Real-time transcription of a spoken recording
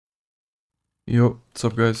Yo, what's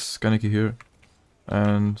up guys, Kaneki here,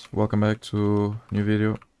 and welcome back to a new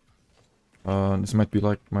video. This might be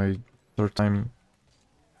like my third time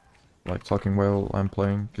like talking while I'm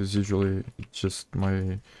playing, because usually it's just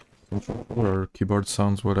my controller or keyboard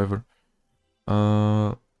sounds, whatever.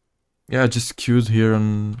 Yeah, I just queued here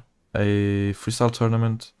on a freestyle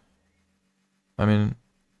tournament. I mean,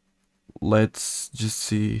 let's just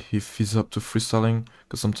see if he's up to freestyling,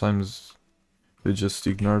 because sometimes we just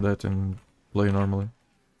ignore that and play normally.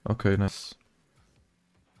 Okay, nice.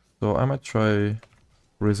 So I might try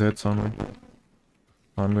resets only.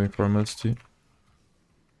 I'm going for a Musty.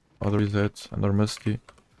 Other reset, another Musty.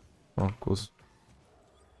 Oh, close.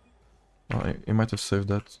 Oh, he might have saved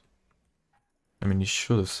that. I mean, he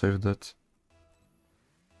should have saved that.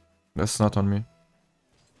 That's not on me.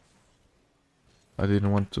 I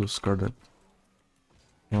didn't want to score that.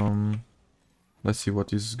 Let's see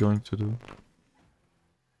what he's going to do.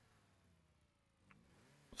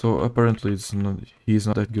 So apparently he's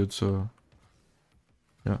not that good, so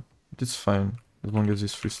yeah, it's fine as long as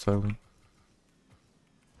he's freestyling.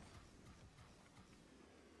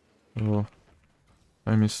 Oh,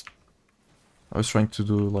 I missed. I was trying to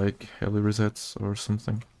do like heli resets or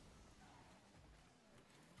something.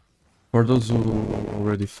 For those who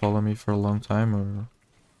already follow me for a long time or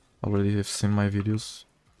already have seen my videos,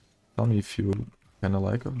 tell me if you kinda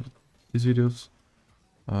like these videos.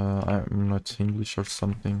 I'm not English or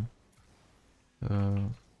something.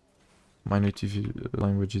 My native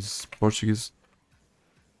language is Portuguese,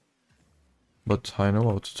 but I know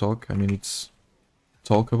how to talk. I mean, it's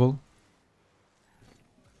talkable.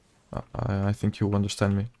 I think you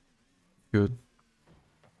understand me. Good.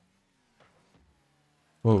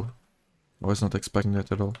 Whoa, I was not expecting that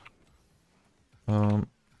at all. I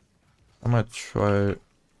might try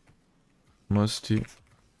Musty.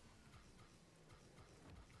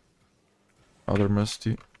 Other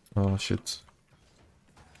Musty. Oh shit.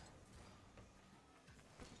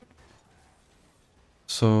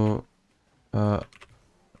 So,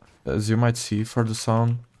 as you might see for the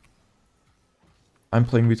sound, I'm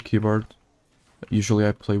playing with keyboard. Usually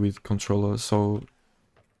I play with controller, so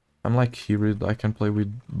I'm like hybrid. I can play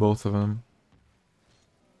with both of them.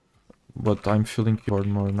 But I'm feeling keyboard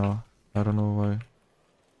more now. I don't know why.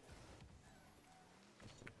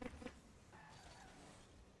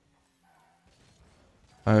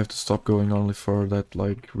 I have to stop going only for that,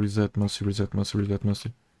 like, reset, Musty, reset, Musty, reset,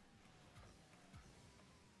 Musty.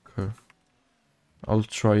 Okay. I'll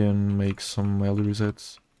try and make some melee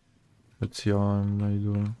resets. Let's see how I'm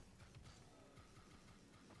doing.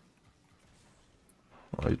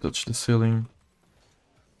 I touched the ceiling.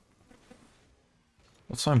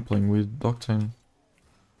 Also, I'm playing with Octane.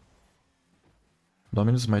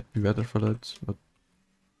 Dominus might be better for that, but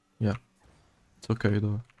yeah, it's okay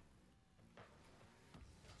though.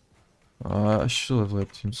 I should have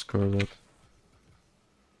let him score that.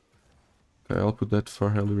 Okay, I'll put that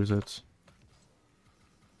for heli resets.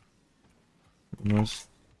 Most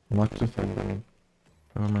lucky thing.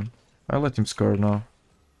 Oh man, I'll let him score now,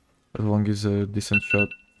 as long as a decent shot.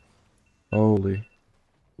 Holy.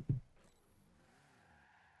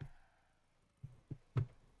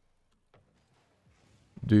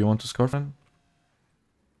 Do you want to score, friend?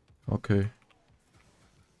 Okay.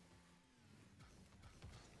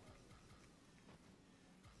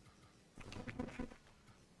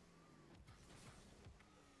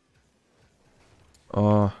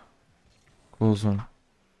 Ah, close one.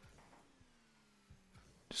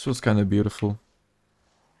 This was kind of beautiful.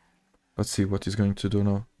 Let's see what he's going to do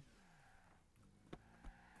now.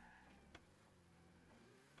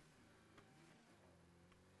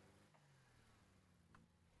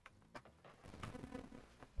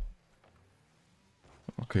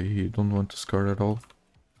 Okay, he don't want to score at all.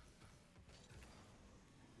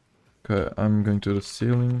 Okay, I'm going to the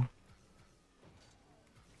ceiling.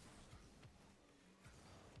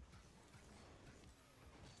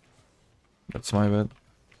 That's my bad.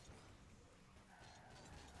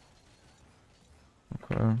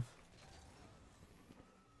 Okay.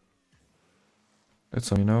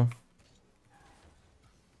 That's on me now.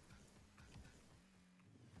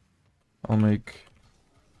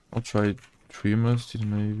 I'll try 3 musty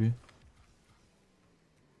maybe.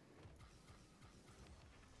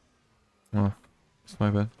 Oh, it's my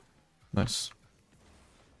bad. Nice.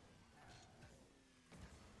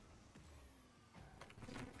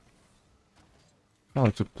 I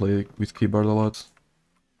like to play with keyboard a lot.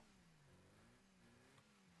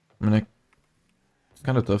 I mean, it's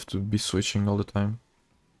kinda tough to be switching all the time,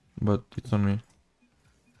 but it's on me.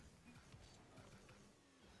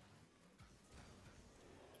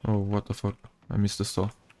 Oh, what the fuck? I missed the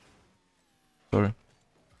stall. Sorry.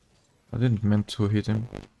 I didn't mean to hit him.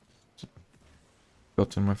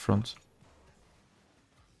 Got in my front.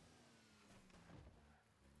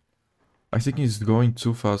 I think he's going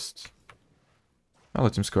too fast. I'll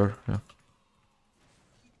let him score, yeah.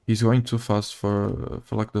 He's going too fast for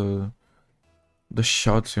like the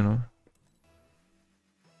shots, you know.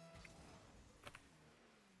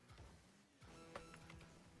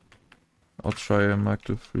 I'll try a Mac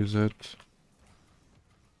to freeze it.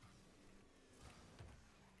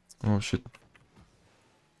 Oh shit.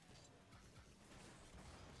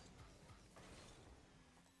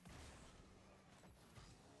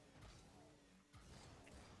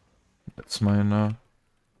 That's mine now.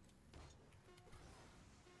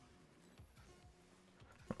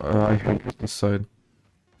 I hate this side.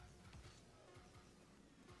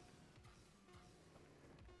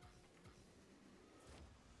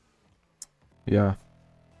 Yeah,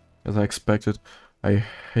 as I expected. I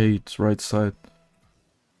hate right side.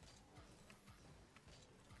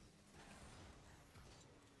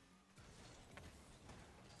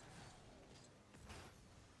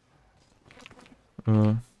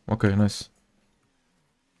 Okay, nice.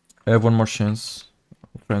 I have one more chance.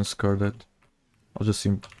 I'll try and score that. I'll just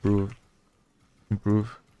improve.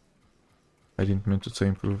 I didn't mean to say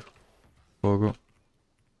improve. Pogo.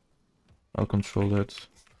 I'll control that.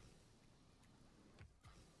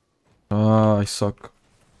 Ah, I suck.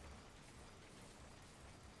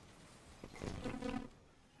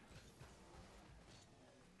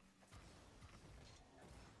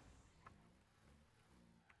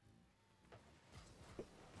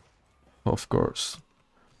 Of course.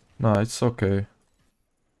 Nah, it's okay.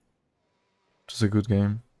 Just a good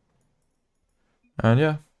game. And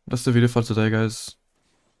yeah, that's the video for today, guys.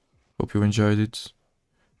 Hope you enjoyed it.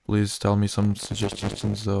 Please tell me some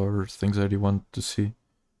suggestions or things that you want to see.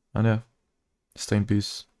 And yeah, stay in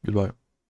peace. Goodbye.